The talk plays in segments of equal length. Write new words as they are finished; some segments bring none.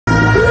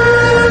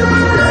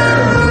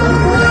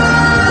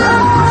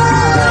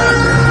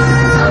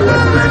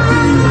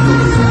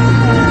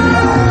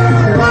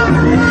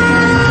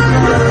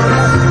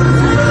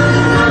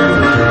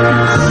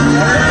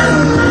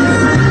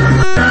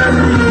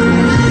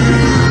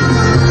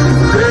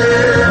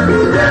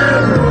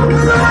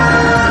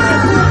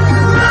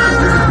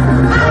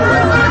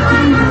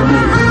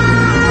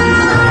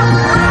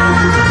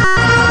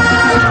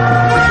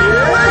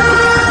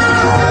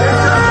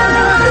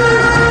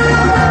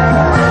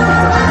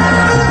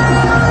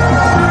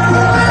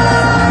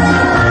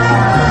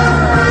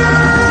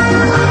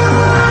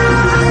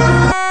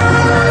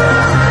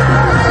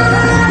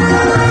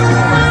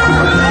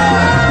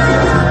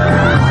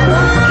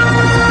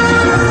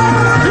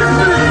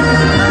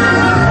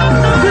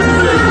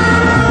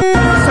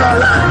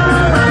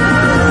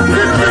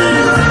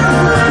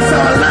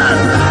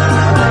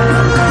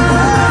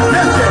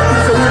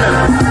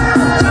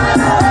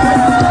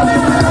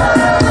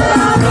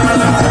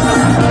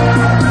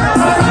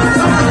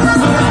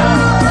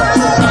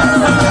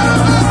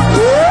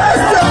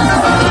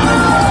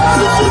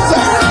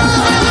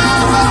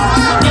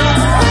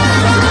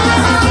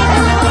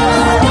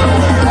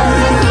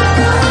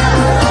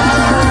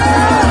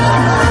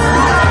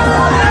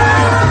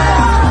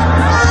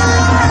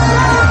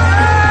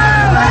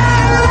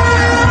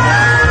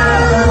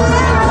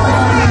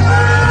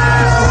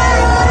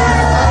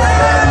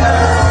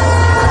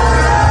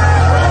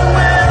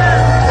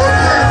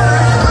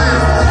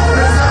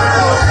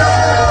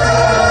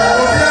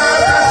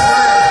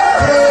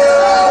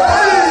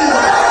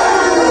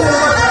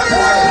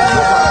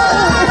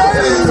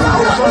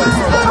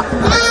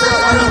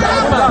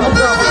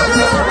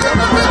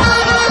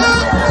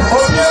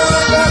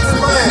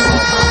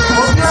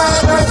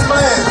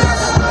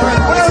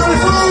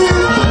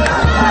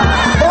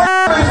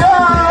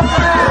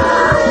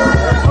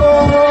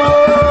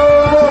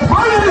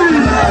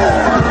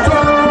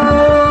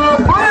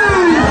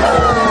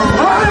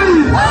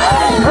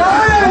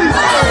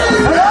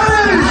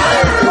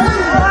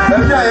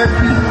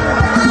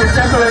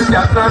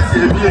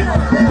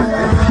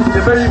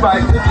the very by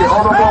the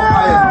honorable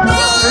fire.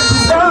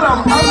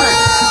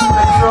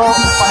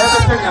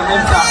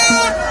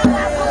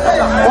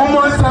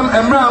 Almost some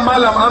Emra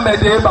Malam Ahmed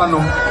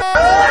Ebano.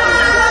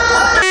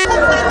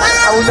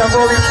 I would have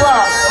go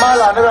before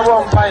Mala never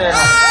won fire.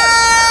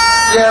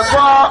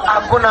 Therefore,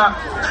 I'm gonna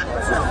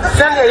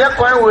send a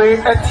young way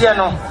at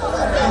Tiano.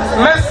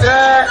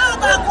 Mestre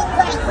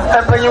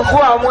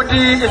Epenyukua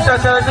Mudi is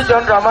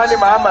John Dramani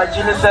Mahama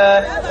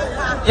Jinisa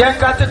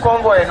Yankati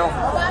Convoy.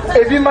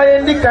 Ebi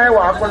mayendi kai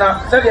wa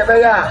kuna sabi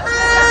abaya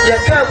ya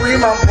ka buri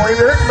Mampong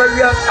be wetu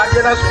bia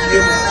agena so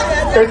yemu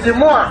enti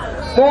mo a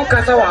mon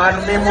kasa wa anu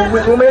me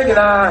mu me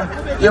gina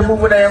yemu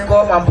na yenko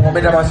Mampong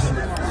be damasi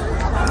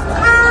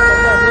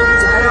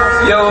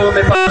yo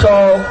me paso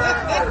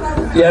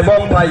ye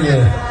bomba ye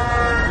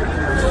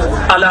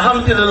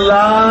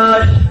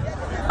alhamdulillah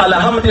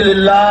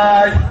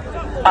alhamdulillah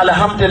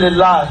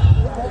alhamdulillah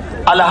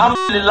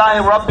alhamdulillah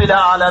rabbil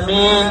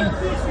alamin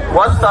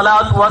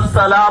والصلاة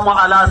والسلام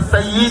على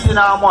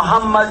سيدنا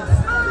محمد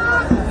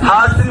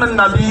حاتم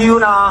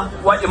النبيين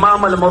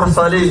وإمام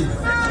المرسلين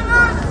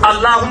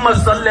اللهم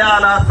صل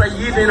على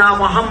سيدنا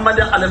محمد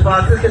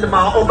الفاتح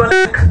لما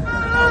أغلق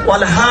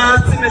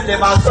والحاتم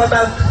لما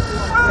سبق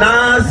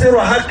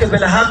ناصر حق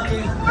بالحق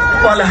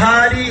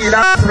والهادي إلى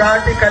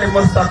صراطك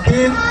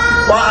المستقيم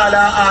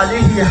وعلى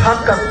آله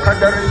حق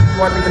قدر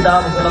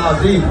ومقداره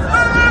العظيم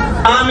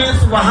آمين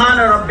سبحان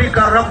ربك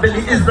رب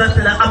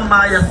العزة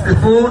عما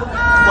يصفون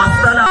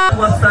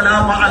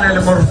والسلام على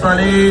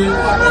المرسلين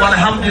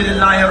والحمد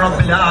لله رب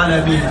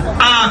العالمين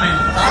آمين.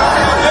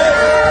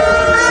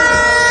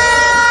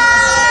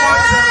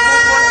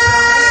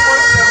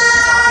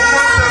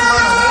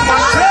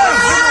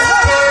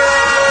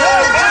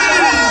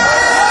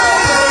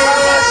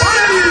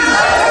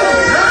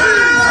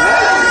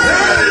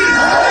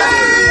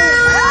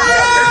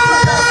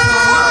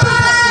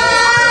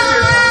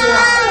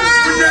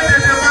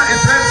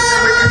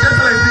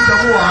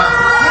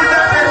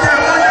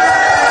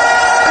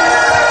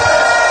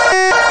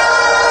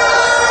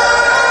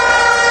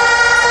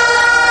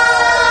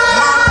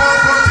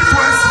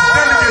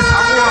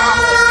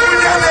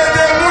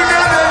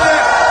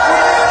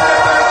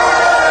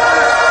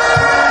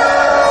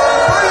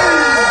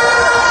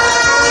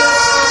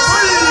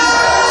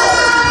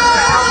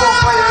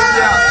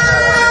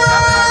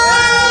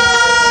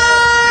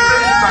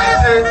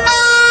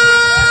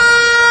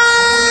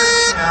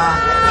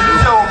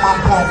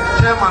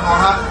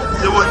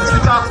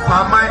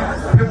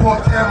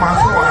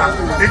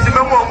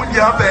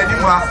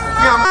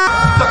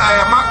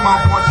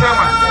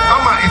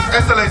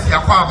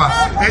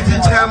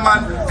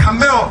 Chairman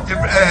Kamel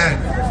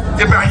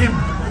Ibrahim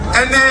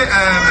and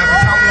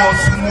Mampong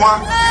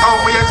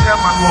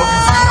chairman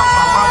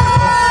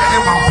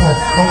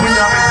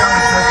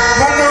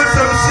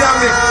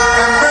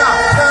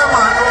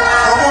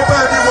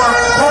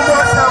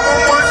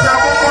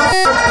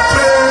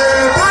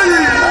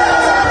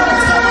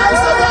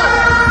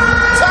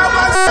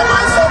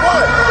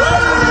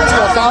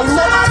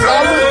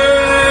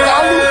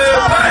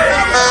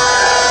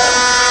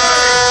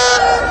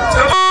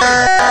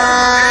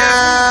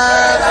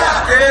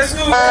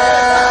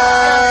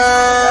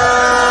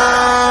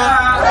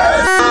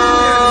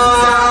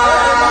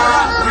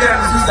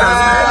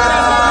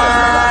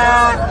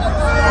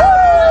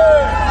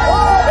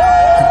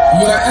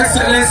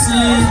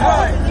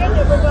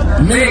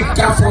make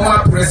a former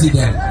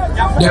president,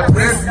 the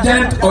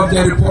president of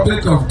the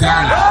Republic of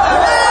Ghana.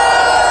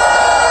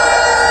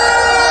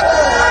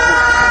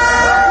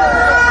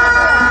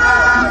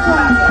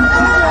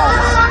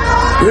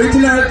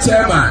 Regional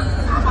chairman,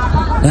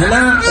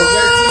 Nana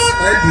Augustus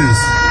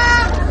Edris,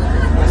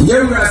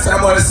 Yewra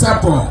Samuel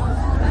Sapon,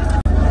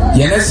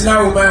 the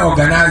national women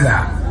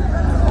organizer,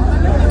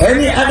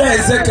 any other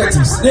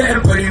executives, they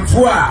employ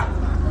for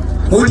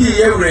Mudi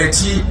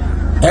Yewrechi,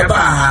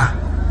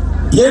 Ebaha.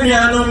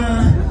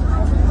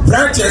 Yemianum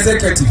branch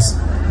executives,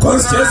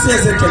 constituency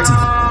executive,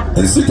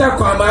 Nsuta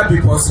Kwamang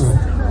Beposo.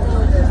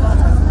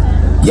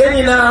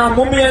 Yenina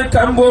Mumian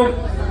Kambo,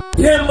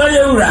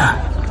 Yemayura,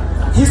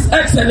 His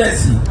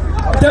Excellency,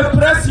 the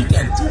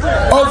President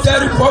of the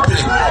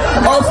Republic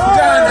of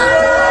Ghana.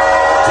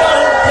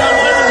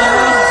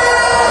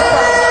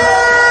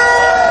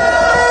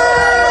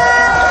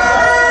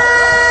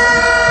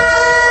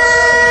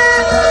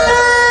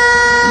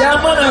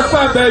 Yamana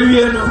Kwa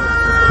Berieno.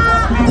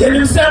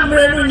 Yenim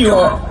samre no ni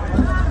ho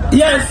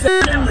yes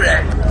samre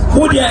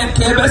who dey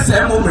kebe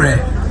samre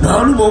na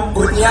onu mo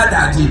ni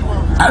adadi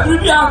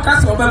abribi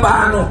akasa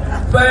obeba no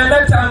but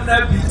let time na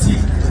biti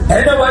e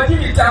dey wadi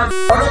ni time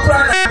onu pra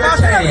na be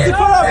cheye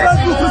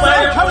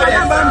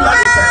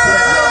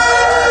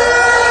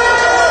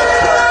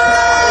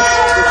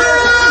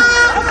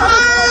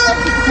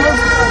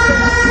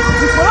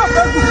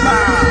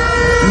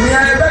ni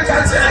ebe ka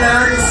tena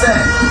ni se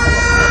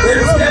e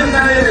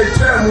na e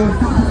tremu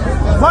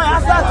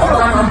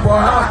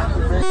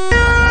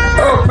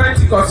oh,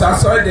 Pentecost, I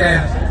saw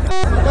them.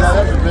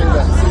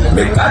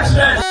 The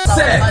catcher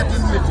said,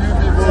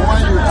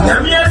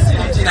 Namia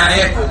City,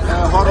 Naye.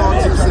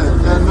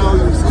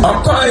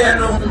 Okoye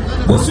no.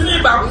 Bosuni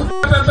ba ku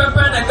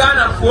pepepe na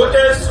Ghana for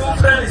esu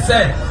friend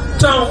say.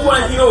 John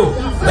one yo.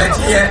 But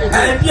here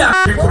I be a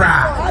kura.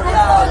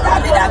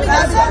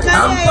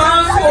 Ampa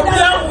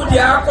obia mu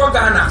dia akọ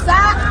Ghana.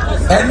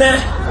 Ene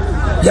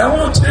ya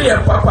won tire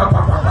papa.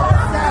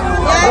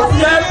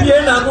 Obia bie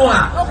na no a.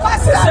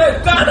 Say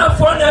Ghana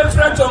for na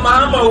friend to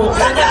Mahama o.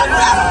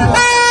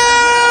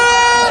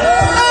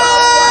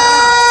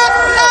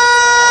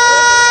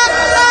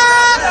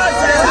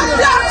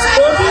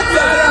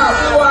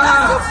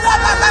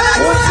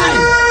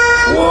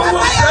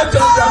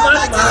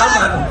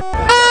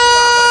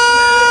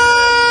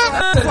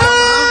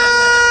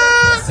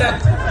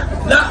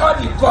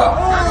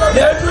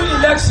 They do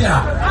election.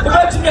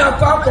 Let me a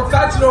call for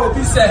Catro,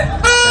 he said.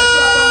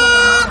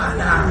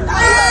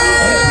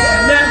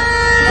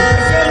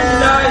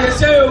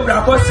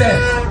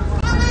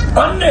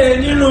 Only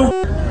you know,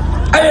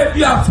 I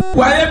be a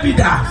why be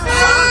that?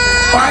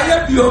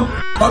 Why be you?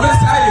 Or the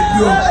side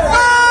you?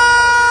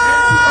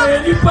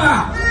 Any pa,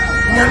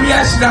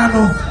 Namia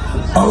Shano,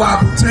 or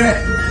Abutre,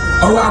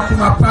 or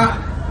Akumapa,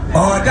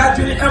 or that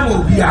in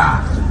Mobia,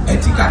 and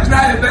Tikatra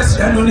best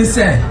and only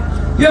say,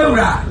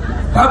 Yura.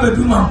 Baba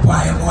do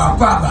Mampong and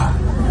Baba.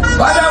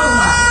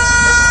 Badama.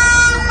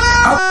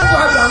 I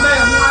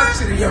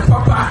watch your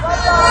papa.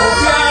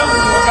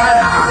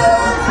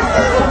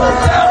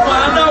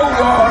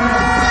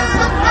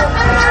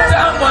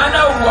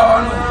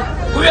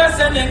 We are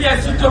sending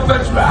yes to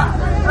Petra.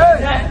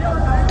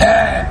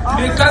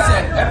 Because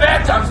a bear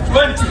times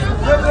 20.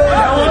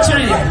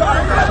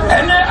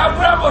 And then a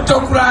bravo to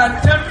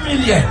grant 10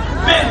 million.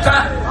 Make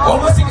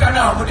almost a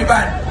canal with the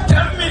band.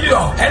 10 million.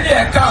 And the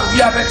account we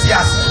have at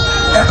yes.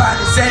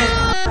 Everybody say,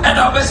 and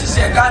obviously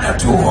say Ghana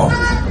too.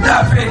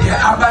 Now, Freddie,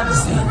 Abani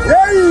say,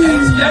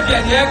 and yet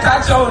the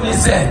catch on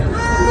his head.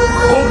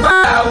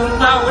 Umba,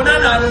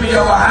 una be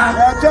your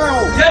hand.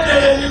 Get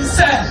him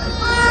said,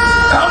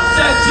 come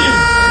set him,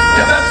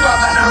 the best of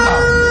an hour.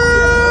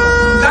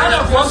 Ghana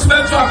was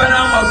meant to have an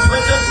hour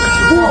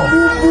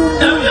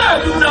 2024. And we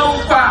are doing now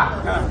far.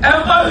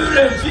 And why we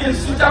refuse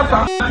Nsuta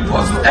Kwamang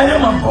Beposo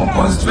anyone from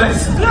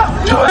constituency.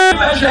 So,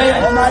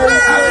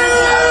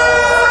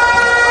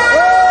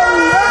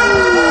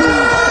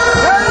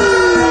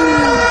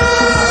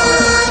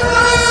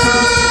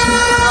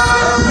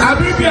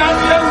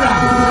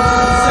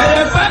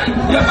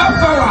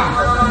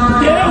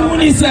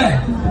 he said,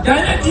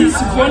 Ghana is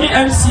for the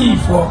MC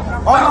for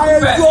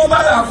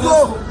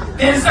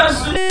in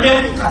Sunday.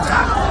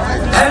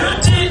 And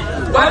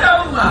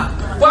Wadama,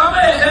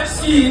 Wama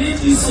MC,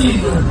 ETC.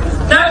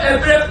 Now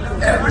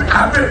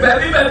every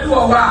baby do a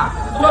while.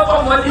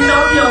 What you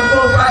know, you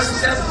go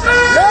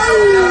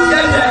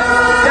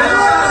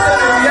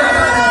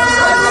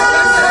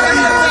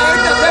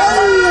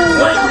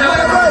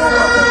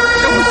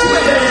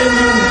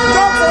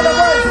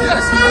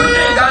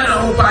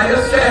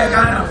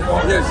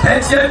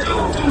and yet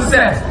you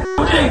say,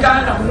 we ain't got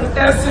no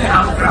essay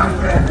and grand.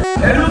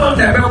 And you don't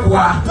have a war.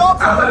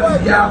 I will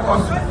be your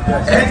boss.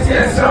 And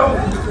yes, so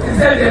he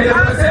said, they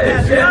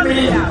say, me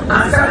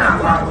and Sana.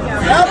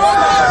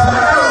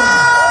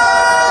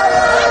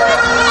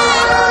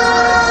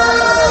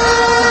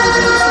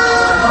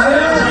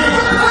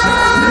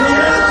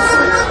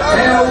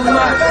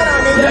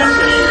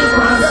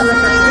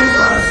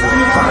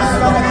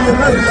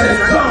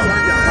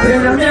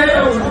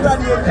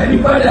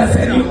 Anybody that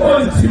said you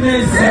own to me,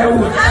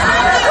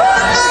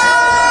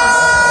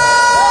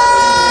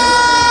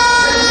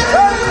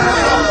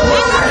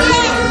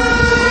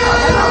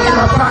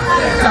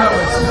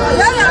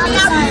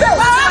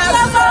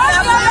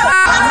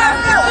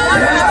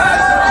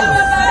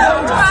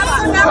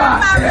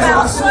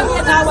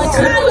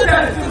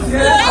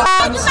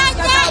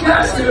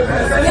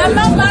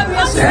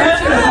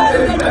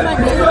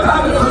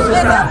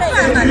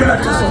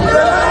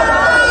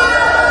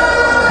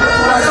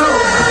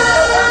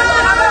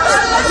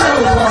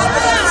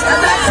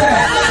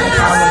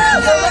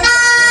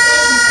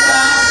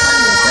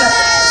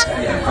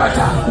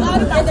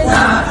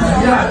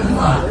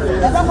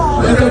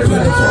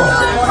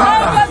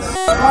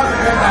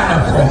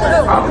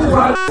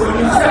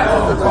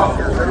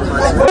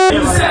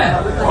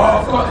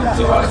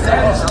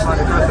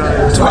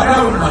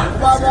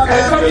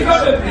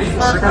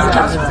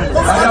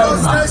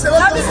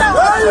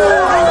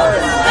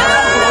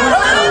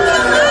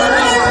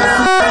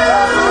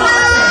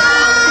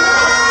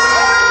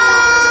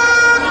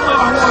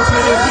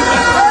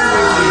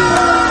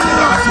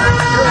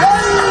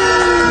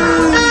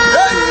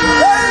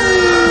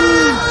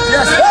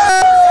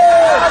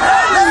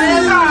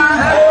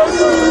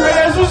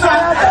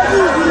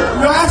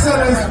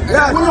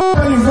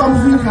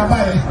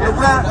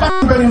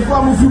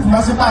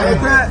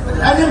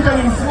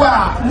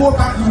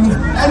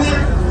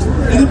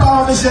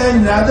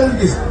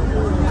 Delegates.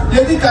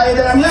 Delegates,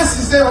 I'm not to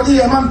say, or the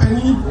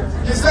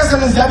Mampong, his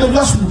excellence, the other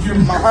lost with you.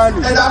 And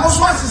I was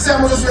once to say,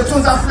 I was a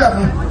 2,000.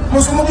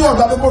 Most of you are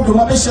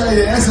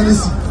the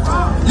excellency.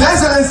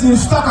 Yes,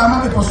 Nsuta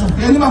Kwamang Beposo.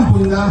 Any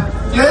Mampong now.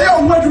 You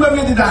don't want to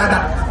make the data.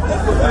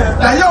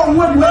 You don't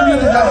want to make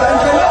the data.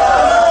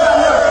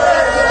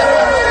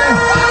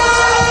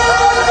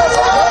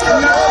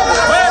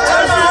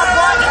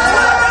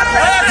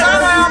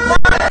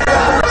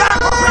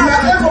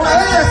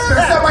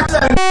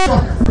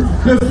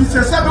 Le fils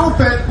c'est ça vous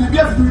fait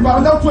bien vous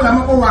on a tout la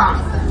main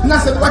na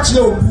c'est pas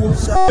tirer au bout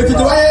et tu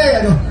dois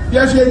y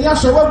a je n'y a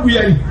chaud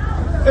bouillir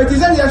et tu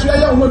sais il y a je y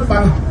a au mode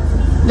pan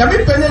il y a mis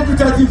peine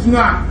éducatif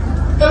na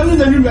et nous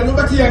ne nous ne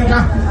pas tirer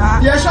nga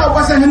il y a chaud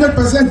pas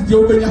 100% de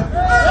obéir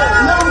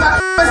non na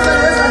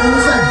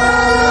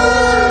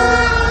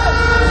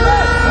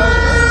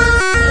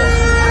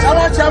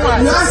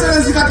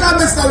c'est c'est quand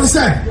même ça aussi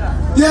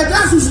il y a des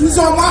sous nous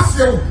on m'a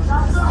fait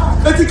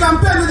et tu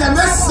campagnes de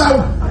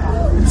message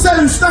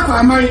c'est Nsuta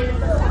Kwamang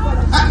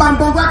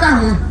Mampong ka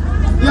ho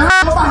ya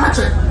ba ha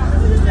che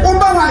o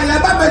ba wa ya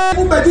ba be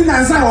ku di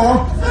nansa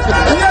ho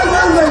ya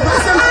wa ba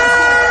se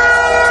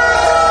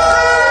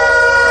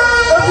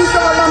o bi se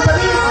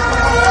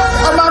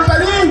o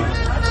mampani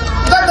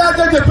da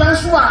de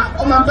pensua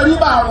o mampani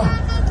ba ho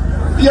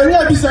ya ni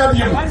abi sa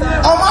bi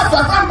o ma fa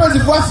fa mpa zi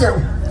fo afa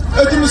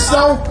e ti mi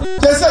so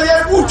je say ya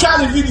u twa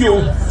the video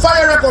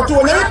fire record to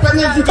na pe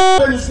na fi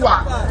ko ni so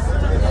a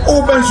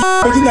o ben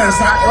so di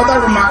nansa o da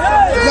roma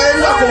na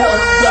ya ko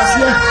ya se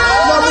na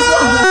mo so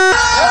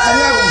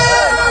anya o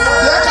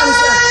ya kan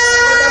se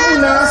da mu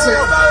na se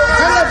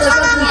kana da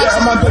sa ku ya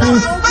mampani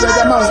ya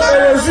da ma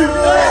e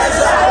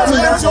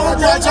ju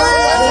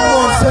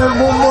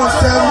mo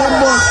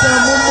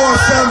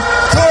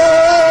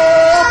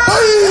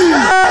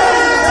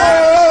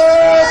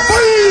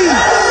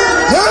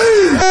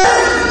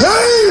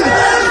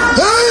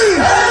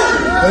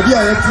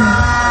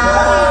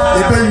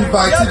they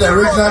invited the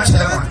regional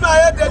chairman.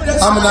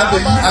 I'm not the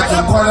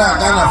Ajinkwana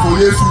Ghana for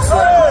Jesus.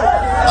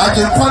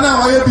 Ajinkwana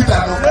why be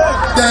that?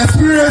 The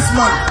experienced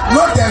man,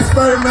 not the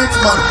experiment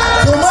man.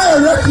 So my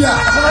Arabia,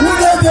 who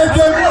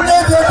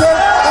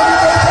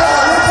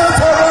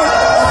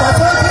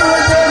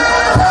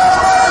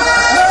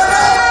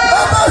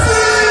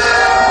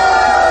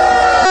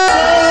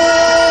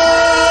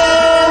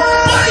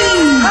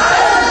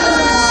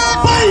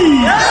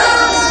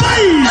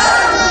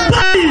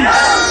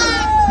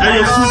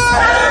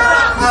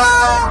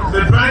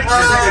the branch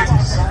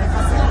executives,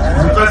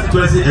 because it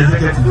was the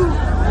executive,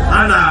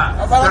 and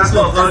that's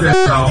what all the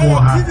stuff for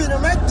her.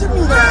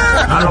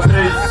 And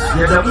okay,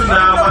 you don't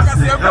know what's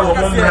the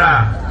Mumra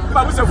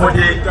for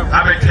the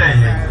Abercray.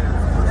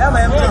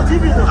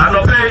 And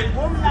okay,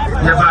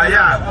 the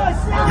Baya,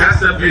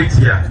 yes, a bit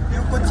here.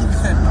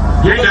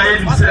 Yenga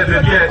himself, a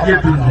beer, you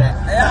do.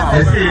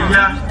 I say,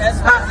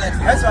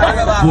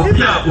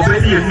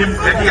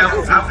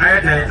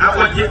 I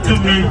will get to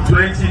me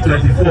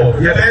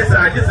 2024. Yes, I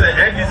just say,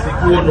 any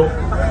sequel,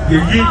 you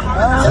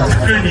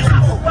Trinity.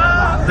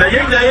 The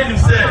Yenga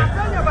himself,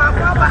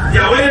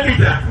 Yahweh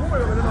Peter,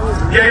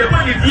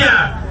 Yahweh,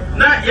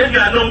 not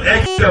Yenga no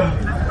exam.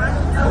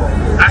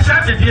 I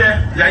shot it here,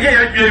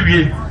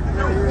 Yahweh.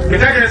 The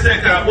guy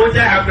said, what I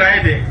have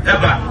Friday,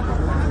 ever.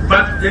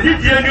 But the new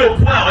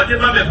poor or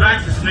the mother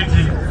branches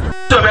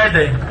to bed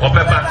or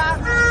pepper.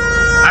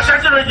 I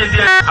shall tell you,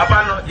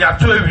 Abano, ya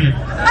 12 years.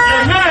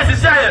 Here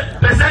is a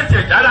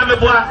percentage,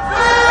 Alameboa.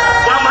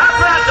 One my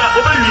brother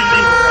over me.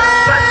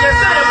 But you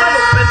say a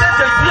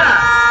percentage here.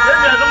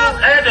 Then you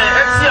know, and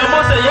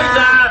most of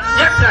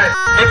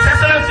His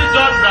Excellency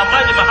John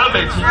Dramani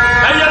Mahama.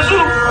 And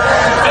Yazoo,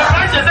 the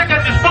branch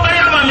executive,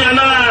 Pobayama.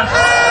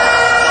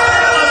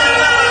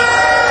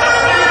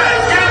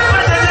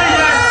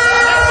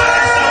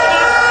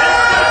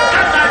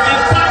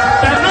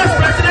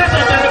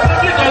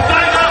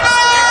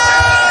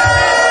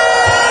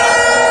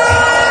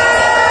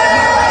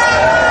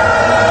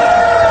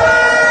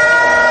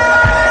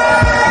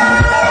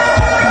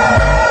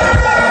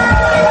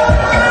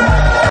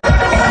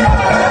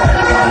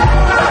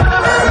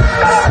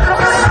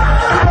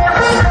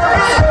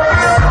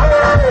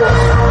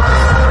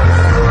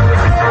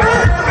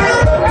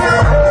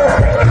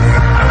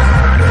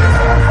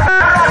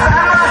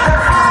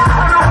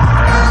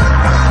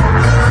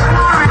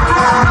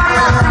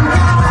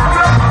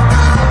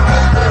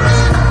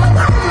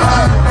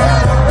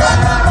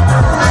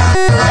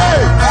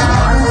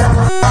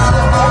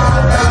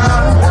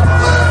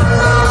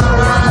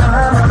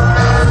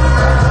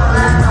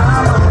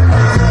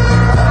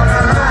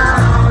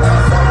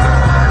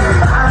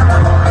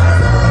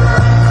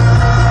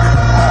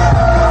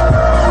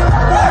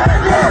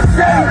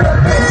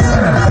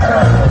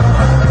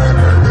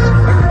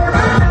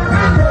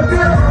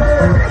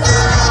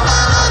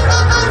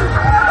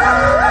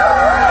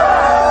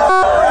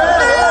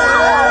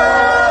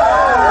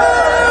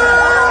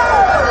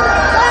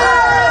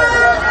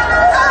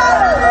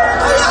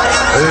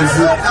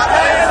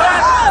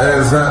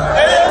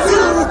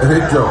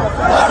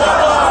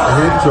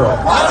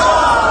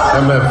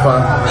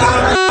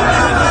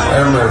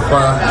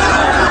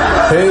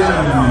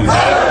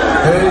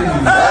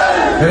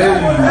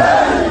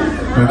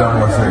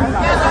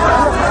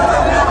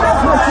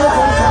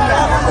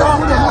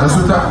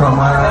 Nsuta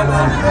Kwamang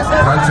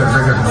branch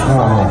executive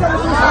for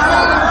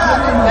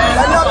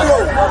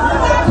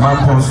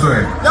Mampong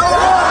Square.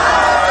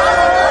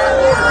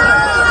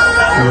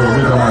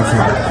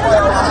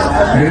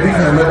 Maybe I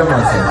met a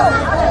master.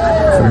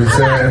 We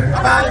say,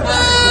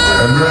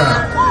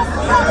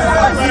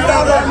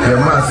 the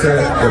master,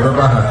 the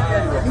Babaha,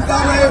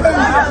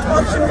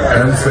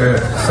 and say,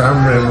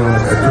 some reno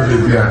at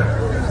Tulibia.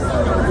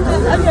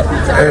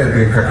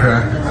 The Kaka,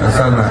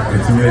 Asana,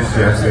 it's me,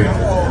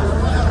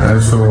 and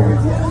so,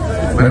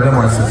 Madam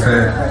Master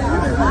said,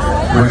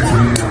 with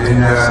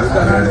in a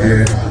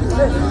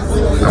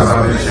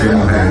about the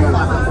shame,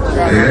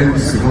 and the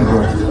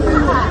second.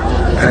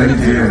 And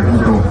again, who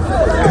know,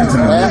 it's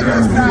an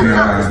American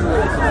media,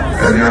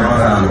 and the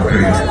other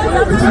okay.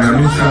 It's an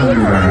mission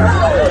you run.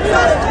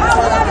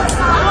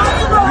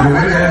 You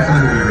will have to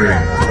be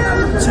great.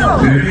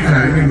 The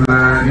American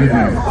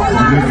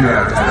media,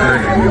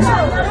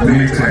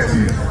 May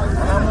 30.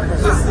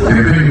 The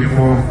day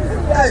before,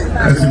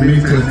 as May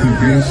 30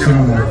 being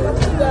shown,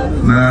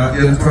 now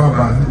in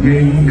trouble,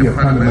 your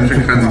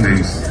parliamentary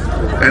candidates,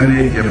 and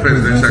your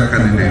presidential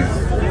candidates.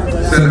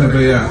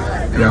 Senator,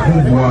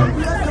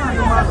 Yahoo.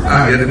 I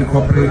had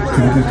incorporated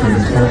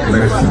 2024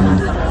 election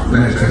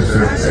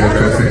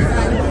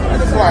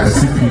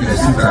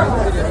Nsuta.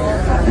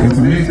 In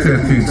May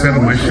 13th,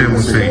 some my share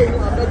was saying,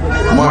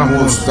 one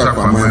more stuck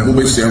on my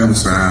mobile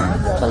shams and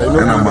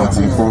I'm about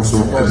to also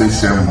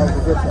edition.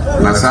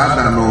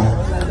 Nasada no,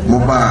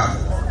 Moba,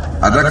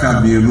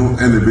 Adaka Bienu,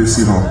 and the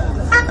Besino,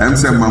 and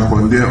some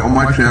Mampong there on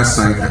my chair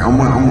sank,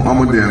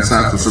 Omo de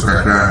Ansat to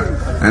Sokaka,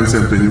 and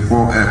some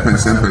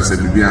 24%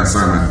 Bibia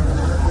Sana.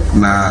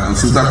 Na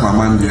Nsuta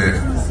Kwamang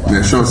there.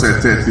 The show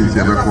said 13th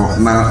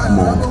now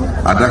more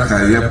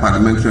Adaka year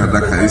parliamentary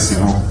Adaka AC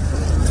home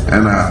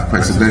and a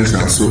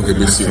presidential so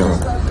ABC home.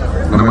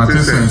 Number 2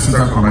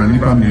 Nsuta Kwamang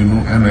Nipa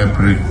Minu and a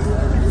pre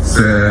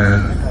say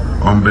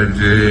on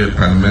Beje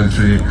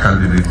parliamentary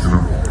candidate.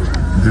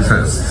 This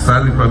is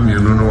Salipa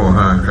Minu no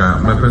Hanka,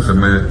 my person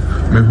may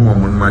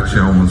woman match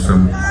on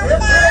some.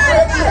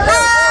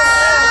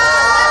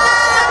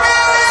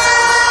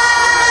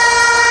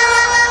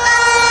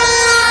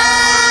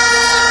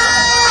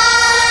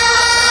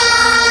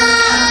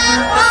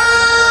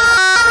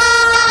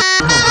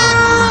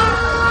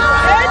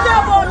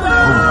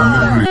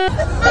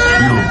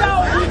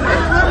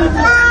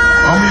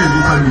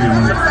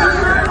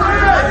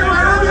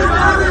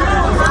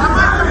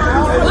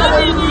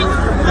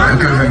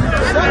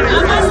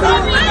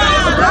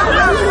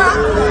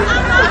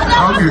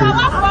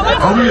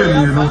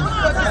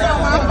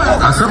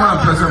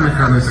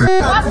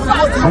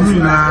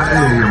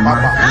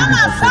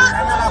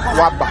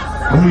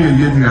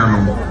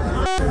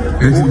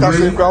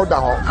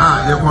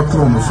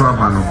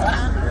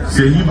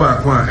 Say you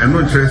back one and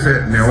not just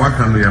say,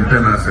 Newakan, the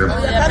Ampenasem.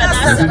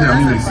 I think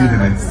I'm in the city.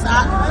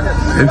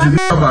 And to be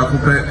about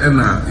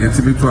Enna, it's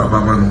to be to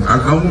Abaman. I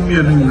come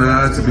here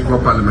to be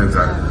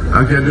parliamentary.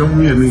 I get the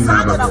only in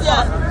Naba.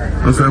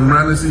 So I'm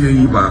running to see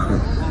you back.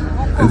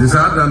 And this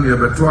other than the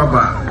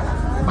Betuaba,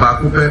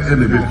 Bakupe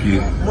and the BP.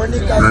 And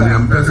the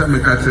Ampesa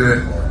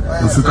Mekache,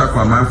 Nsuta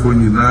Kwamang for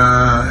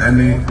Nina,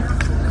 any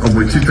of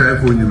which it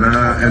for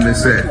Nina, and they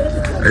say,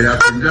 I have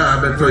to go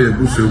better your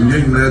bush, you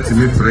need to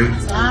meet free.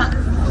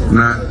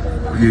 Na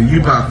ye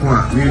ba ko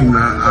a ni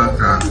na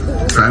aka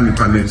sani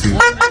paneti ya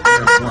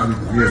one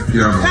ye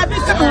piano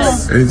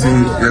enti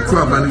ye to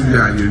abani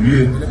bia ye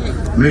wie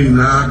ni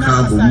na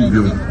aka bo mu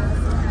bio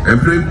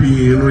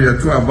emprepi no ye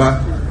to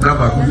aba na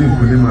ba ku di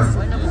nkunima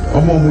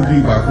omo mu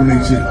di ba ku ni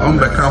chi on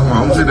be ka ho a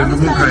on se de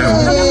mu ka ya ho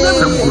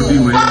sam ko di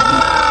we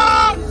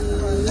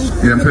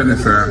ye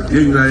penesa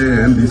ye na ye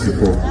NDC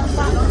ko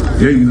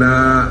ye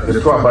na ye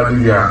to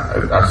abani bia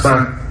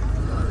asan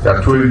ya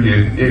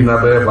toye ina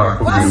be ba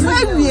ko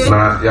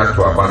na ya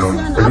to abano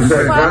e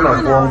say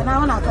Ghana ko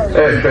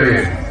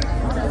hweye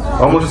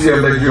almost here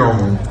be jom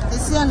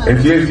e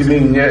die ti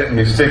nye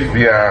mistake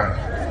bia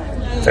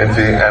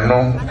enti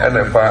eno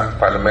enefa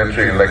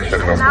parliamentary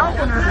election no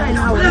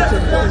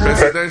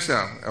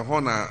presidential e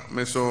hona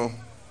me so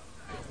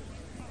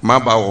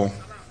mabawo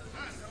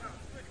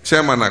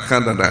chairman of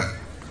Canada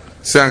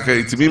say anka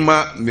itimi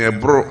ma ne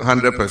bro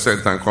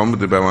 100% and come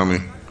de be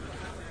mami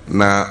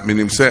na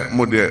minim se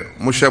mode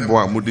mo hwebo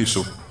a modi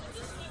so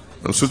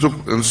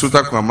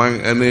Nsuta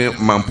Kwamang ene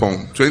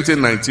Mampong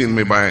 2019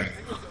 me buy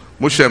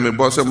mo hwe me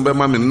boss mbe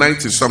ma me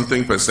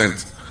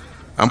 90%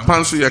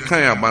 ampanso ye kan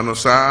ya ba no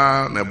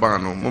sa na ba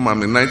no mo ma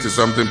me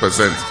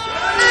 90%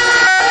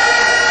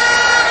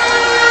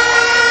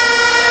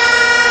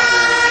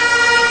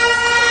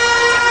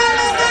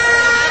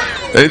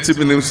 enti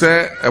minim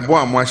se ebo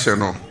a mo ahye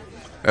no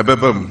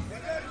ebebam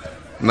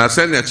na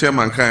senior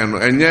chairman kan no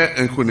enye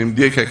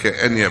nkunimdie keke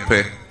ene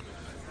epe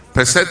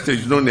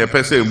percentage no ne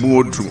epe se mu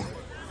odu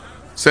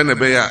sene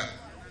be ya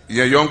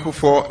ye yonko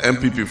for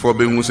MPP for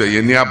be hu se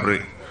ye ni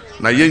abre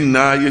na ye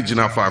nyina ye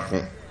gina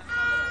faako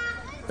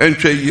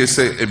entwe ye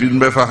se ebin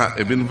befa ha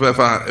ebin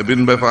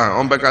befa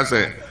on beka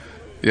se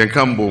ye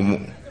kambo mu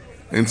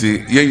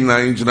enti ye nyina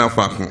ye gina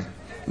faako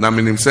na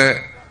minim se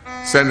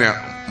senior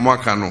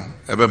mwaka no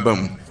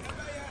ebebam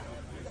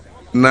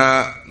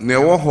na ne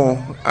wo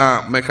ho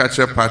a meka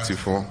che party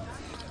for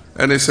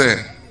ene say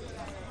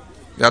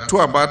ya to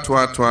aba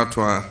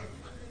to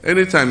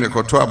anytime you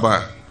go to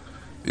aba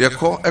you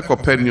call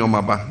ekope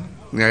nyoma ba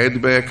na ye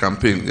de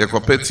campaign you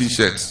copy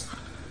t-shirts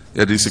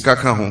ya de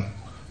sikaka ho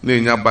na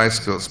nya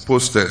bicycles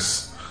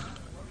posters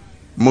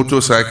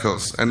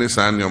motorcycles ene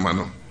sa nyoma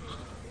no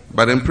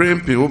but in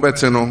praying people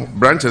better no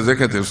branch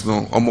executives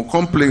no omo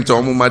complaint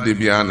omo ma de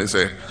bia ne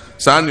say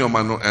sa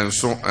nyoma no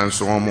enso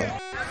omo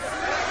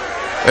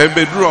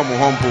ebedru omo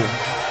hompo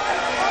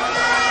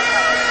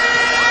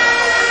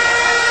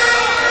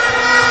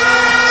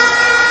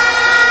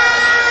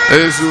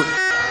ezu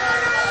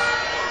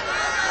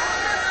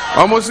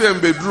almost say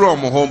bedru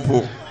omo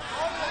hompo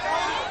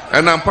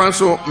and I'm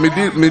panso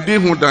me di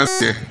hu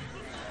dance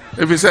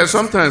if you say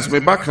sometimes me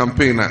back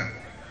campaigner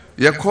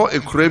you call a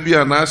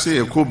Caribbean na say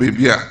you call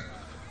baby a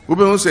we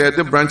be say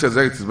the branch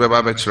executives be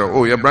ba chira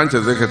oh your branch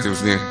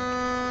executives ni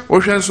o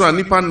hwen so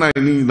anipa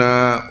 9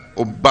 na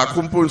oba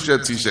compo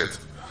t-shirt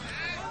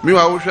me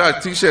wa wo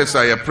t-shirts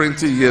are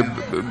print ye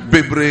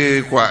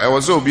bebre kwa e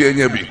was obi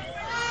anya bi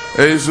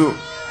ezu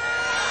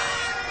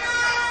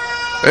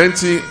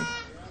enti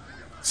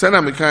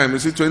sena me kan me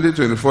si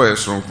 2024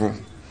 esronko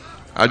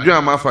adwo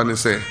amafa ne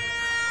say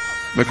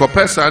me ko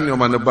pesa ani o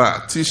man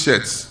ba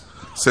t-shirts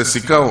se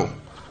sikao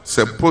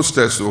se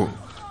posters o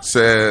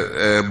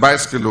se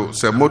bicycle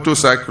se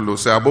motorcycle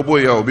se abobo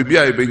ya o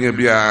bibia e benya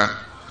bia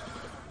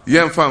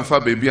ye mfa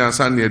baby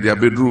ansa ne dia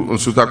bedru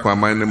Nsuta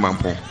Kwamang ne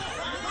Mampong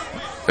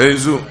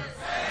ezu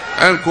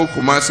enko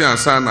kumasi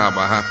ansa na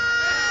abaha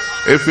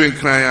efin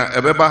kran ya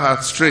ebeba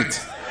ha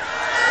straight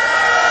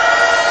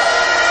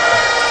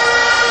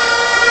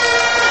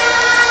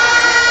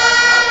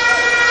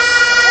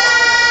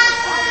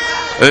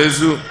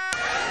ezu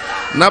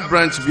na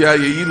branch bia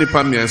ye yi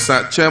nipa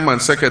miensa chairman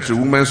secretary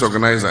women's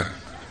organizer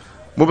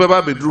mo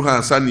beba bedru ha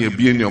ansa ne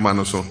ebie nyoma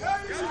no so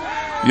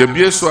ye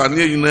bie so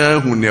ane yina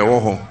hu ne wo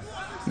ho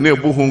na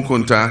ebu hu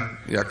nkonta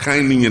ya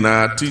kan ni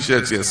nyina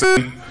t-shirt ye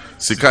sen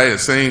sika ye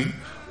sen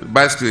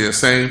bicycle ye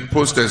sen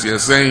posters ye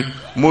sen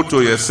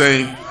moto ye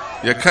sen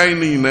ye kan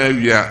ni nyina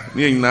awia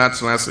ne nyina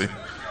atena se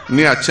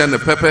ne a che ne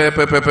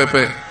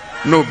pepe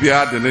no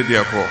bia de ne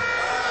de ko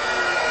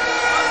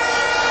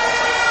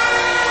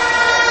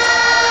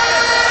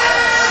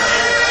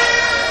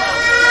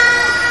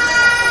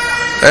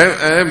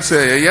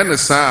say ye ne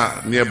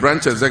sa ne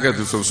branch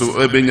executive so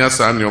ebenya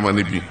sa ne o ma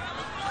ne bi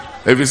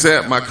if you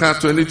say maka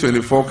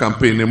 2024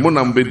 campaign mo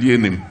na mbedi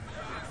enim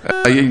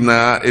aye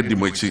na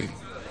edimochi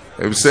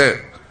if you say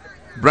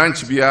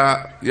branch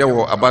bia ye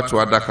wo abato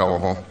adaka wo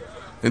ho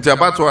nti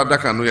abato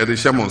adaka no ye de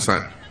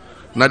hyemonsan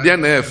na de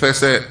na e fe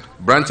say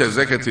branch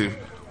executive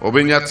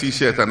obenya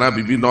t-shirt na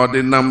bibi na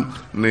ode nam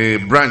ne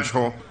branch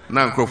ho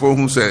na nkrofo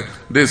hu say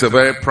this is a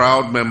very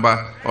proud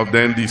member of the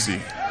NDC.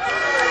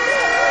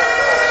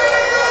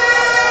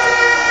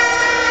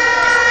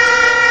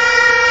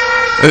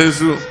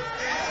 Ezu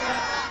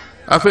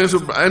afenso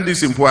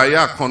NDC mpo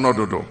aya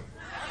konododo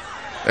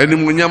eni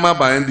munyama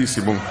ba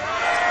NDC bom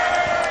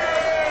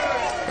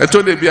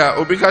eto de bia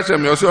obi ka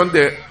chem yo so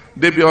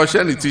de bia o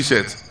share ni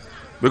t-shirt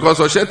because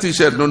o share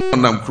t-shirt no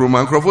nam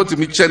kroma nkrofo ti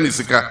mi che ni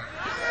sika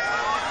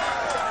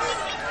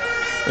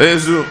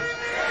ezu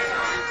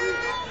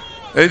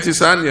enti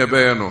san ye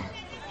be no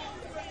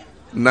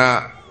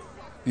na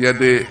ye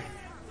de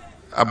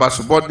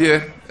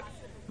abasobode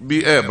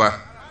bi eba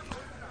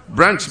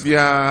branch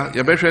bia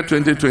ye be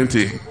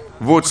 2020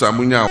 votes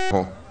amunya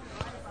ho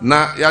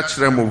na ya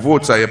kire mo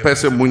votes a ye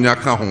pese munya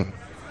ka ho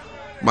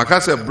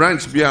makase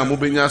branch bia mo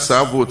benya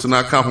sa vote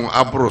na ka ho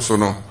abro so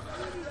no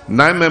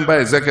 9 member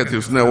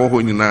executives na wo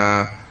ho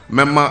nyina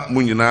memma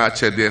munyina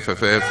achede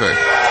fefefe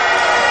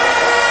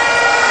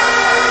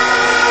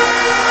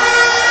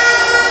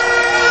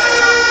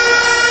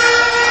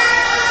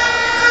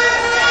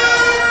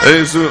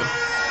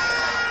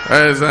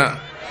eza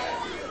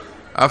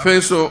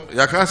afenso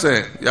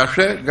yakase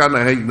yahwe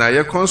Ghana na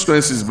ye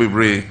constituencies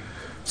bebre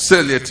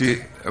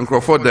seleti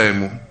nkrofo dan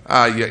mu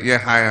a ye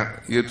hire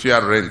ye tua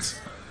rent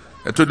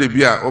eto de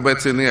bia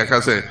obeti ne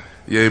yakase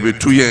ye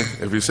betu ye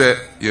if you say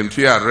ye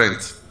tua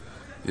rent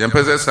ye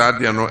mpese sa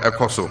de no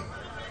ekoso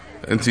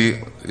enti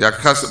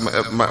yakase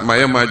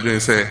maye madwen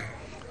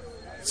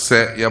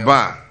se ye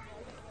ba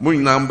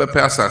munyina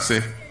mbepe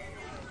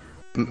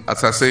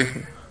asase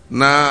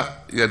na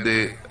ye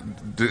de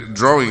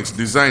drawings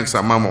designs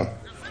amamo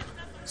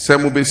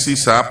semubesi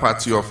sa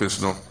party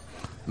office no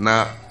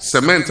na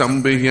cement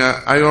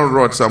amubehia iron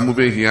rods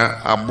amubehia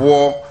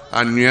abo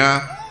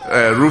anua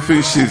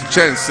roofing sheet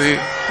chense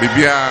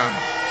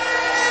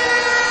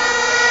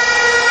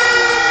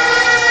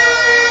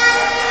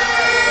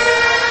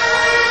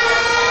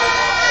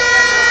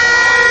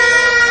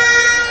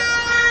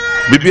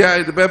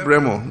bibia de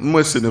bebremo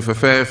mwesi ne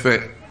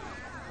fefefe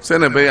se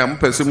ne be ya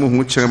mpese mu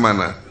hu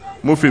chairman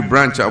mo fi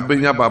branch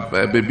obenya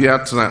bibia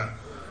tra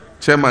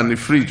chairman ni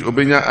fridge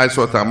obenya ice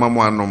water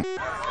amamo anom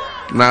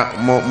na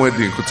mo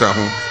di nkuta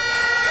ho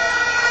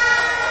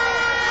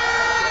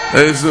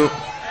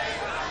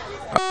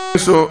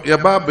so ya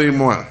ba be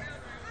mo a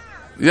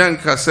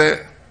yanka se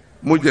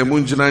moje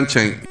munjina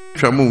nchen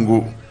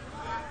twamungu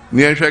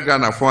ni ehwe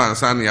Ghana fo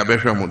ansa na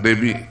yabehwe mo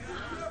debi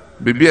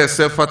bibi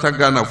ese fata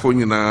Ghana fo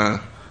nyina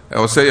e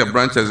o say your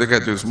branch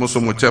executives mo so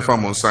mo chefa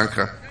mo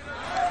sanka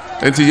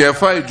enti ye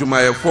fa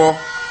edwumayefo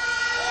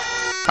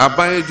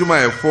aban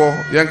edwumayefo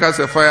yanka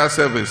se fire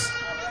service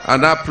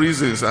and our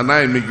prisons and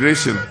our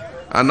immigration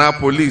and our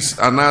police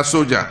and our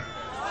soldier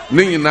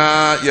ni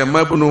nyina ye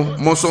mabunu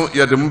mo so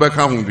ye de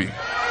mbeka ho bi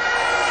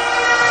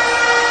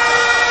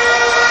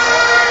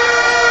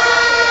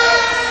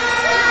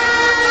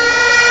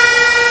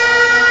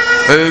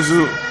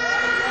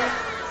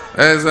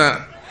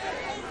Eza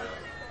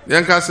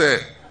yanka se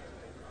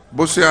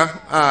bosia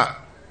a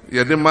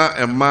yedema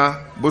emma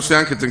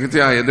bosia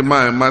nketenkete a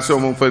yedema emma se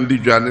omo fandi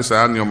dwane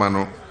sa anyoma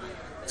no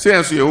se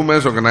enso ye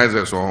women's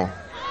organizers so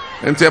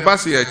enti eba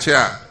se ye che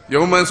a ye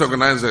women's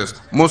organizers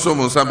moso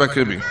mo nsa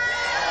bakebi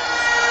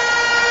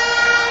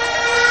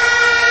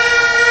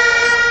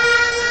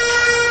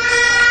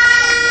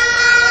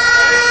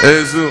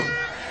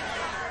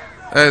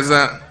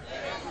Eza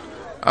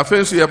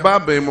afenso ye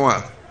baba mu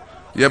a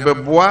ye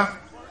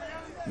beboa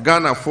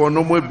Ghana for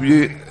no more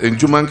be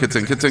enjuma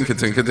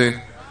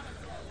nketenkete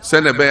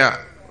se ne be a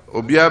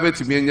obia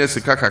betimi enya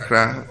sika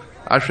kakra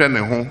ahwe ne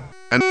ho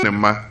ene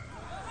ma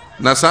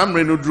na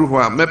samre no duru ho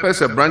a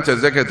mepese branch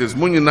executives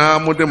munyina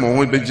mode mo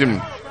ho begim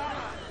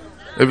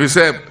ebi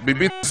se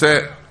bibi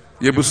se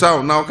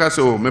yebusa na o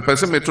se o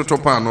mepese metoto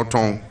pan no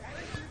ton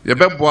ye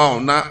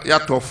beboa na ya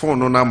to phone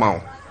no na ma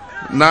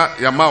na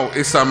ya ma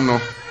esam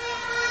no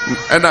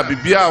ena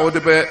bibia o de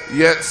be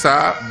ye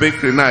sa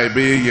bakery na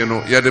ebe ye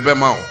no ye de be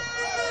ma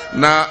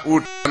na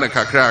ut na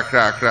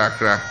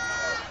kakra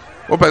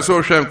o pese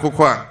o hwe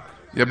nkoko a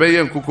ye be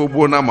ye nkoko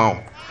buo na ma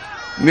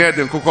ne e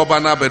de nkoko ba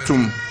na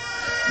betum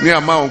ne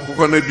ama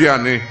nkoko na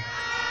duane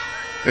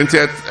enti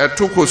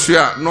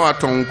etokosua no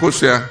aton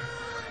nkosua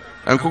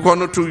nkoko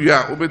no to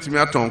wia obetimi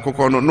aton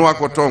nkoko no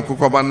akoton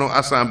nkoko ba no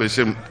asan be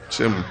shem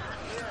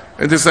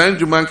enti san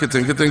juma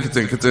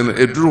nketenkete no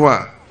eduru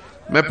a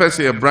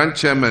mepese ye branch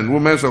chairman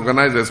women's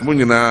organizers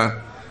munyina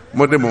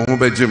mode mo ho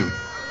begim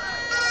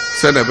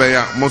se ne be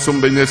ya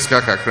mosum benye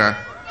sika kakra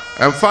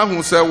emfa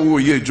hu se wo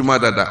ye juma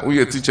dada wo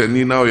ye teacher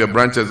ni na wo ye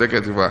branch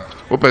executive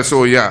wo pese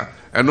o ya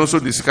eno so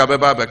di sika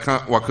beba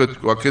beka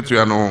waketu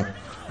ya no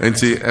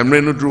enti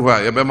emre no duru ha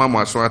ye be ma mo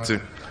aso ate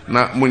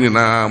na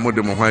munyina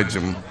mode mo ho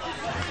agim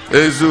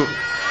ezu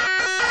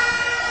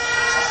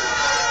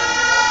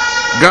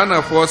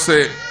Ghana for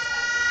say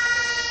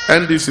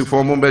NDC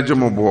for mo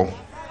begim bo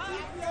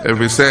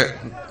every say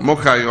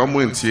mokai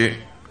omo ntie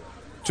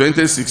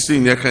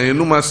 2016 ye kan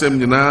enuma asem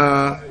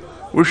nyina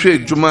wo hwe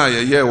djuma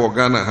ye wo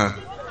Ghana ha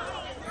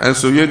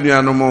enso ye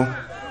nuano mo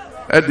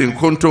edin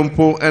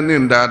kontompo ene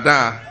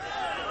ndada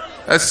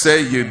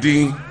ese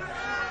yedin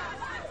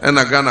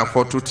ena Ghana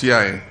for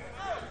tutiae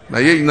na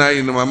ye nyina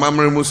yi no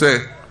mamamre mu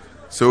se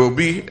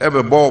obi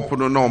ebe ball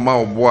pono na ma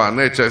obo a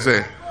na eche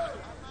se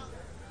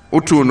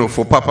otu no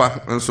fo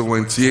papa enso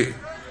wantie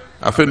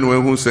afa no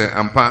ehu se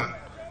ampa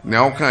ne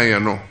awkan ye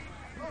no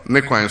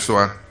ne kwan so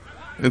a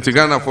enti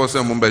Ghana for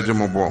se mo beje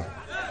mo bo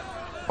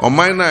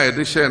oman na e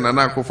de share na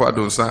na akofo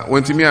adonsa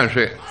wantimi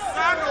anhwe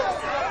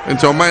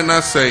enti oman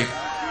na say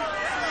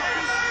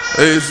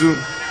ezu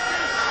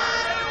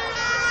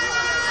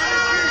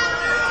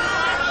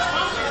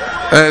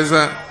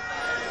eza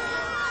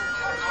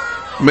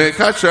me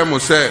catch mo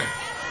say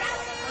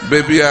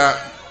baby a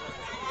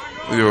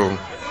yo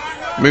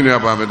menu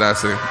aba me da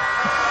say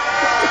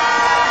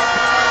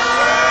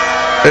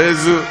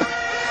ezu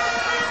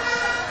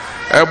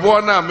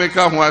ebo na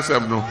meka ho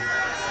asem no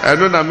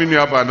eno na menu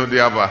aba no de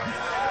aba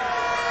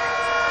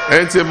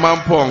enti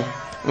Mampong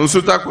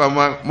Nsuta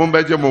Kwamang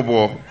mombeje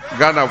mobo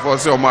Ghana for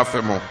se o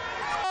mafemo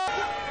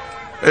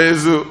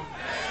ezu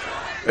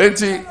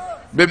enti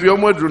baby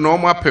omodru na o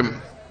mapem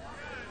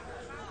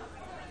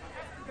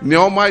ni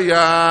o ma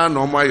ya na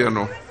o ma ye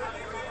no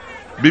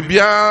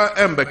bibia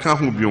embeka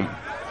ho biom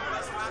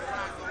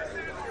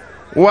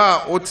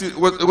wa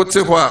oti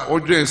ho a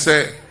odwen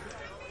se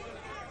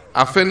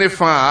afene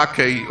fa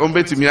akai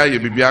ombetimi aye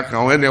bibia kan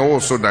o ene wo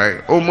so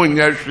dai o mo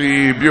nya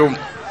hwi biom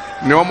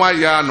ni o ma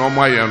ya na o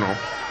ma ye no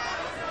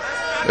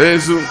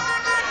ezu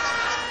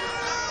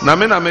na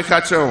me na me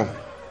ka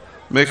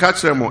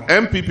kire mo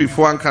MPP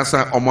fo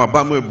ankasa omo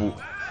abamu ebu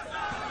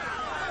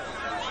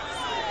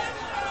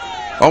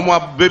omo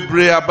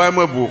bebre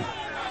abamu ebu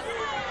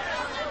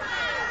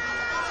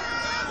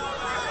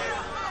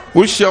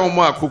wuhia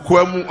omo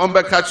akokwa mu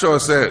ombe ka kire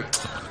se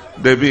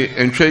debi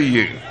entwe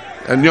yie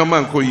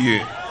enioma nko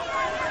yie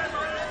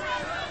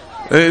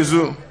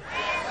ezu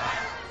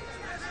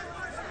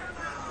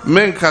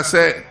men ka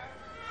se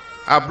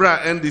abra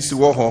NDC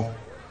wo ho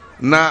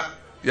na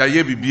ya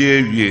ye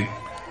bibie wie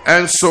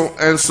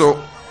enso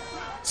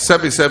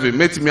sebi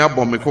metimi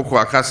abom me koko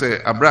aka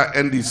se abra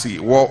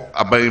NDC wo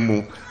aban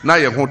mu na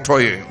ye ho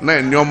toye na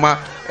enioma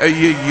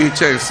yie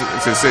chance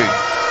se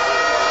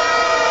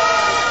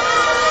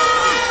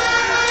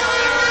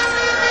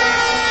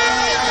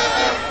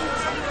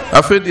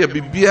afedi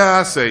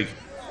bibia say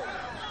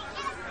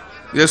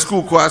ye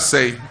school ko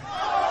say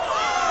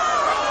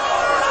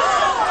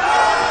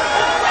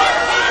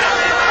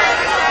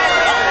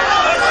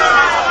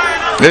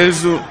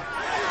Ezu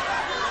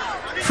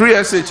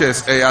free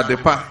SHS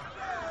adepa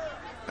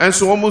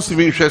enso almost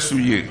even hwesu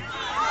ye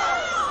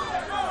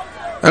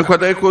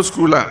enkwada eco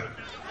school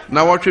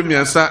na watwe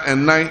miensa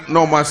ennan na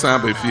omasan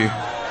abefie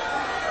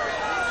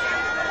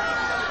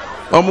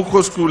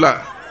omuko school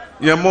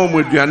ye mo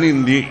aduane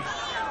ndi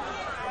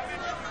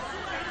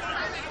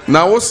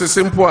na wo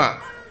sesimpo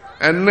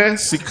enne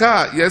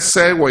sika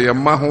yesai wo ye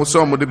ma ho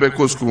so mo de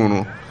beko school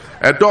no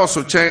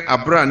edoso chen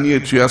abra na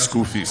etua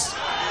school fees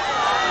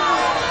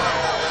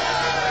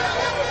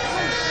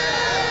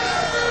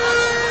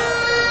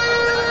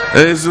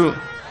Ezu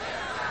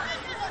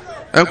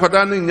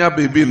enkwada nya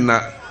baby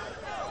na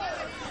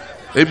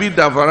ebi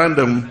da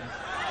verandam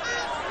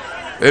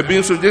ebi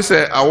nso je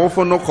se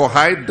awofo no ko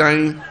high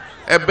dan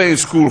ebe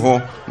school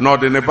ho na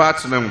de ne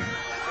batnam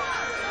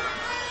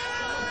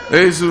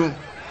Ezu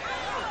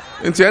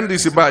nti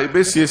ndisi ba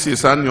ebesiesie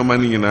san nyoma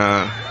ni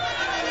na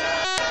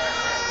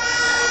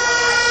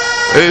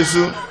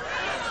Ezu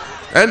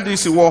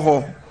ndisi wo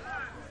ho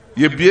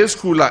ye bie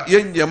school a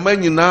ye nyama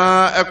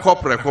nyina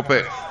ekopre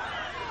kope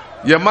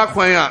ye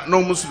makwan a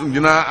no musu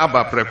nyina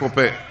aba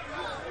prekope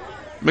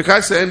me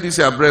ka se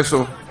ndisi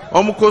abreso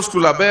omuko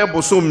school abe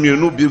boso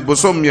mienu bi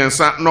boso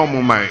miensa no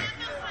momai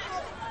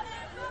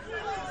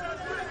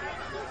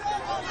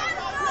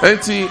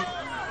enti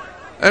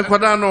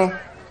enkwada no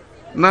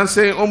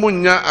nanse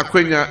omunya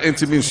akwanya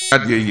entimi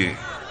nsuade ye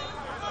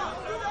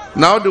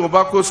na ode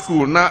obako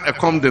school na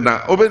ekom de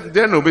na obe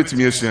de na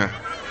obetimi asua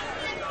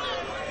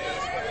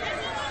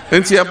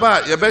enti aba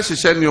ye be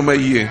hihye nyoma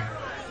yie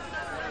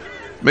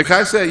me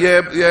ka say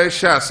ye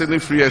sha se ni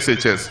free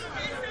SHS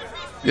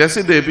yes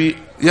dey be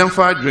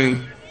yemfa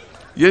adwen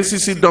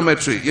yesisi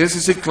dormitory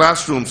yesisi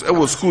classrooms e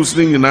wo schools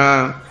ni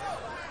nyina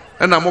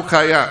e na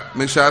mokaya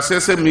me sha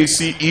se me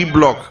see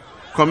e-block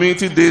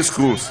community day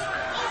schools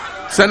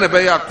sene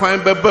be ya kwan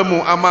beba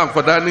mu ama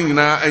nkoda ni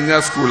nyina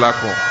anya school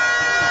akọ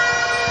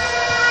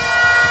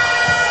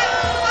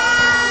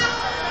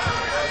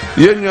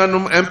ye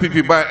nyanum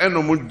MPP by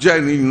enomu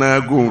jai ni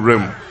nyina go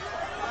rem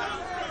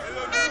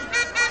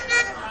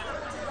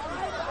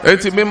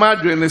enti me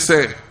madwe ni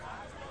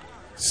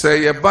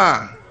say ye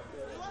ba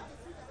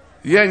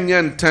ye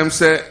nyen tem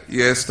say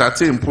ye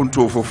starting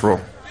punto foforo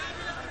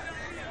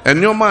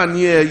enyoma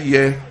ni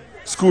ye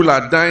school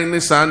adan ni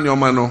sa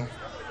nyoma no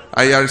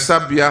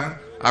ayarisabia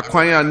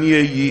akwanya ni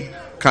eyi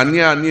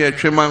kania ni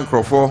etwema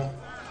nkrofo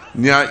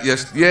nia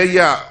ye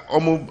ya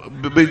omo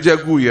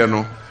bejagu ye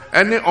no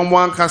ene omo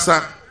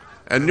ankasa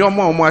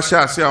enyoma omo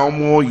ahya ase a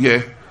omo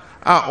ye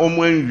a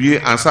omo anwie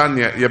ansa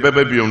ne ye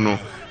beba biom no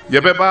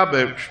ye beba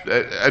be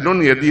eno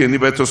ne ye de ni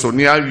beto so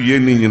ni awie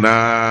ni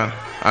nyina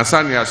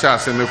ansa ne ahya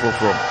ase ne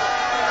foforo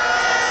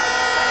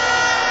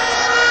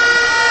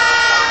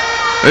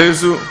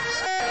Ezu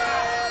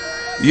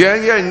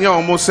ye nya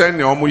omo se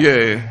ne omo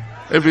ye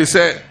ebi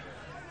se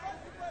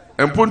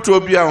empunto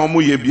obi a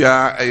omo ye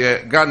bia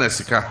eye Ghana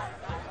sika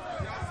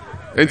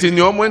enti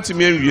ni omo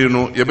ntimi anwie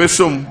no ye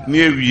besom ni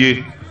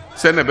awie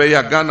se ne be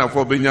ya Ghana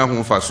fo benya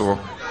ho faso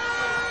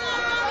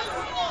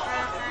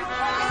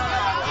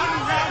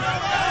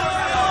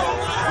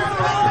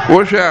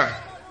Osha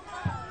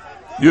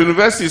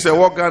University se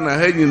wo Ghana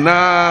ha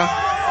nyina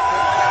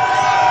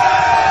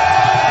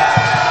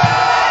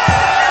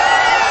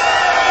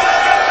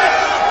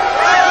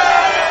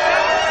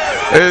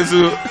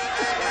Ezu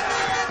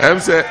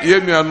say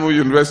Yemianu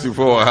University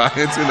for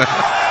Argentina.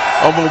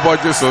 Omo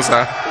budget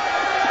sosa.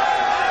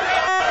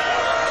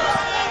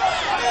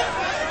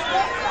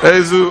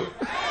 Ezu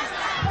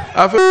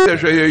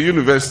after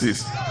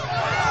universities.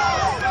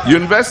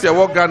 University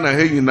of Ghana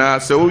Hena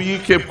say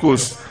oyi Cape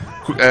Coast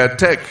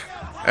Tech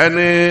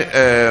any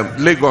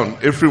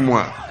Legon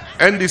everyone.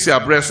 NDC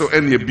Abreso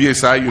any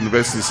BSI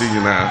University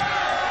nyina.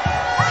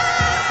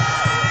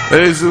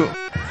 Ezu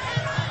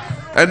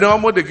and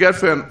almost the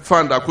girlfriend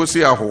fund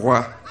akosi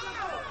ahohwa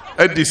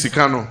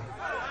edisika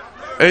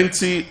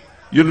enti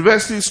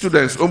university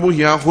students omu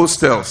here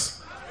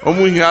hostels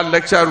omu here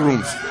lecture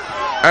rooms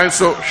and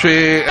so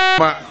she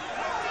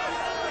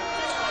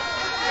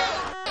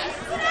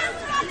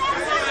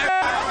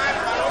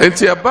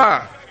enti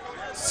aba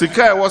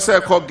sika e was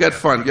called get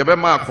fund ye be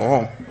ma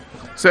ko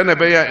say na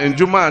be ya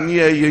enjuma ani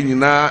ye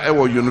nyina e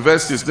wo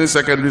universities ni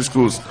secondary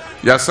schools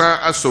yasan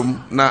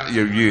asom na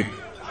yewie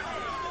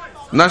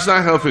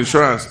National Health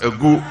Insurance a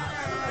good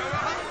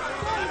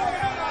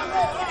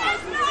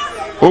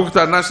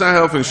Okta National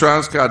Health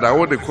Insurance card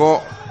what they call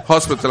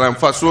hospital and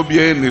fast will be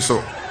in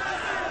so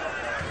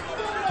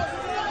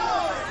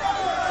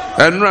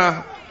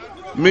Enra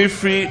me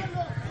free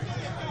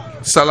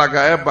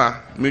Salaga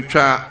eba me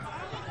twa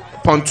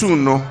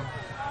pontoon no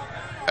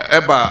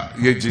eba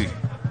yeji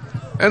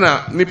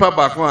ena nipa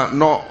bakwa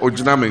no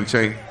ojina me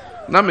nchen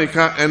na me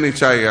ka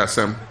NHI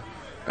asem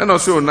ena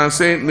so na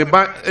say ne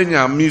ba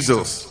enya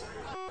measles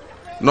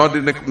no the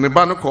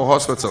Nebanoco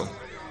Hospital.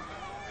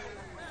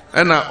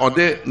 And or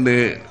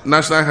the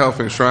National Health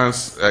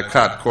Insurance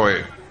card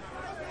coin.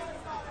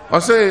 I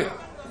say,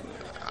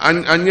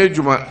 Anye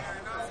Juma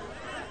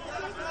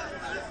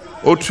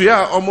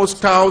Otria almost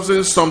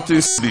 1,000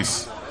 something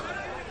cities.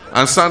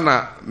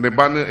 ansana ne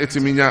ba no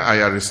etiminya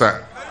ayaresa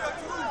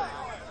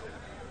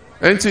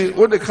enti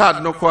wo de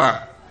card no kwa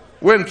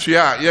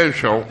wentua ye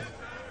nhwew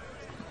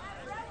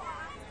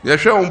ye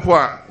hwe mpo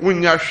a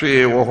wunya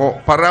hwe wo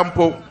ho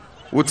parampo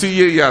wuti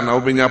ye ya na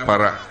obenya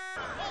para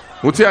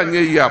wuti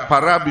anye ya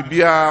para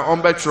bibia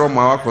onbetro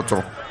ma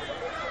wakoto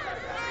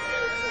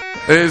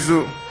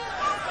ezu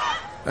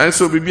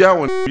enso bibia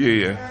won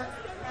ye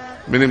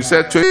minim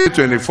say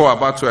 2024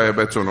 about to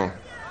ebeto no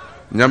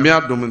nyame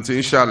adom nti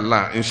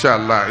inshallah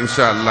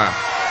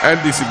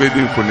ndc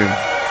bedi kunim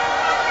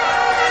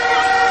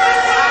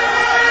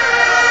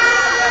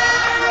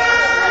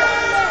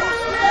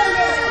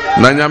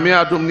na nyame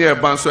adom ne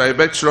eba so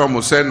ebekiro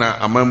mo se na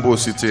amambo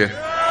sitie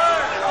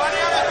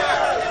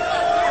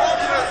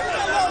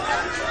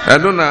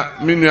eno na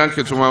minu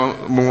anketuma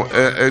mo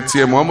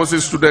etie mo almost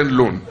student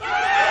loan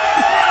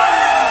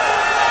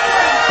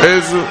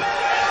ezu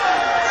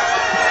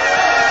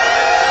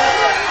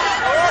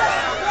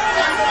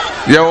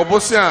ya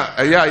obosia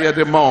eya ye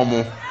de ma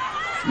omo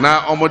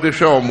na omo de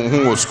hwe omo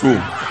hu wo school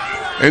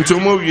enti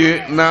omo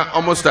wie na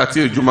omo start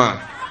ejuma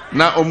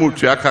na omo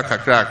tua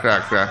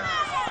kakra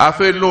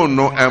afe loan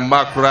no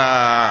emba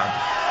kra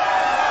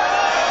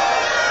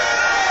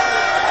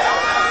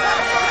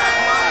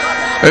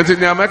enti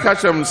ni ameka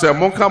chem se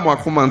monka mo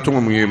akoma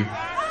ntom yem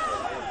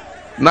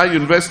na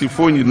university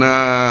phone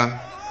na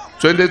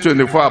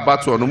 2024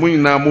 abato no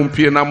munyina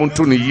mumpie na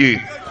monto ne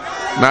yie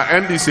na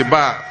ndc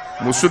ba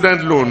mu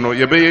student loan no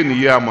yebeye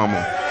ni yie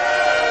amamo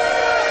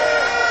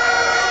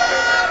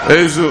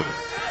ezo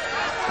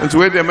nti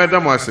we de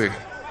madam ase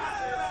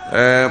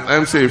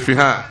MC fi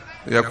ha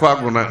yakwa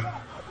aguna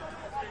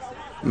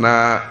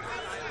na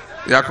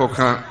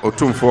yakoka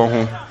otumfo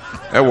ho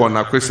ewo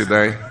na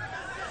kwesidan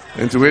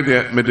nti we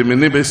de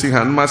medemene besi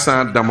han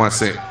masa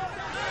damase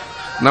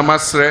na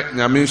masre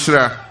nyame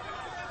nhira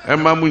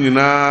emma mu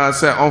nyina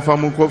se onfa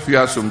mu kofi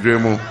asomdwe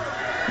mu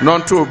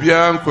nonto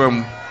obia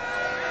nkwam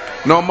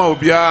na oma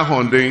obia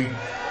honden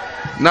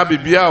na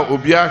bibia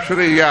obia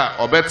hwere ya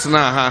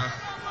obetena ha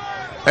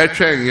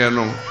etwen ye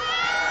no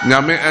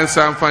nyame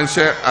ensan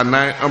fanhye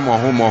anan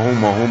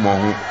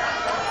moho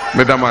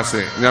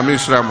medamase nyame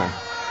nhira mo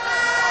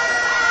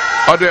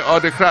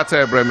ode krata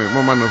ebreme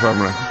mama no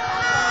famra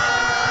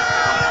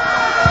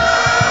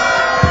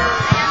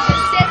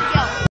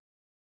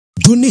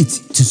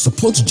Donate to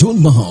support John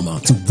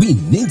Mahama to win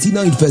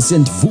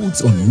 99%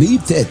 votes on May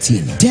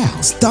 13. Dial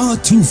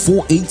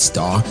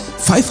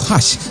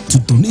 *248*5# to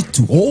donate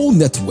to all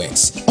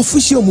networks.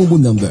 Official mobile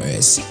number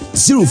is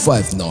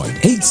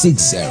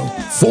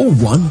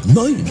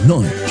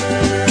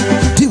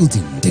 059-860-4199.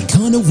 Building the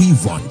Ghana we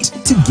want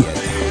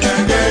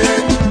together.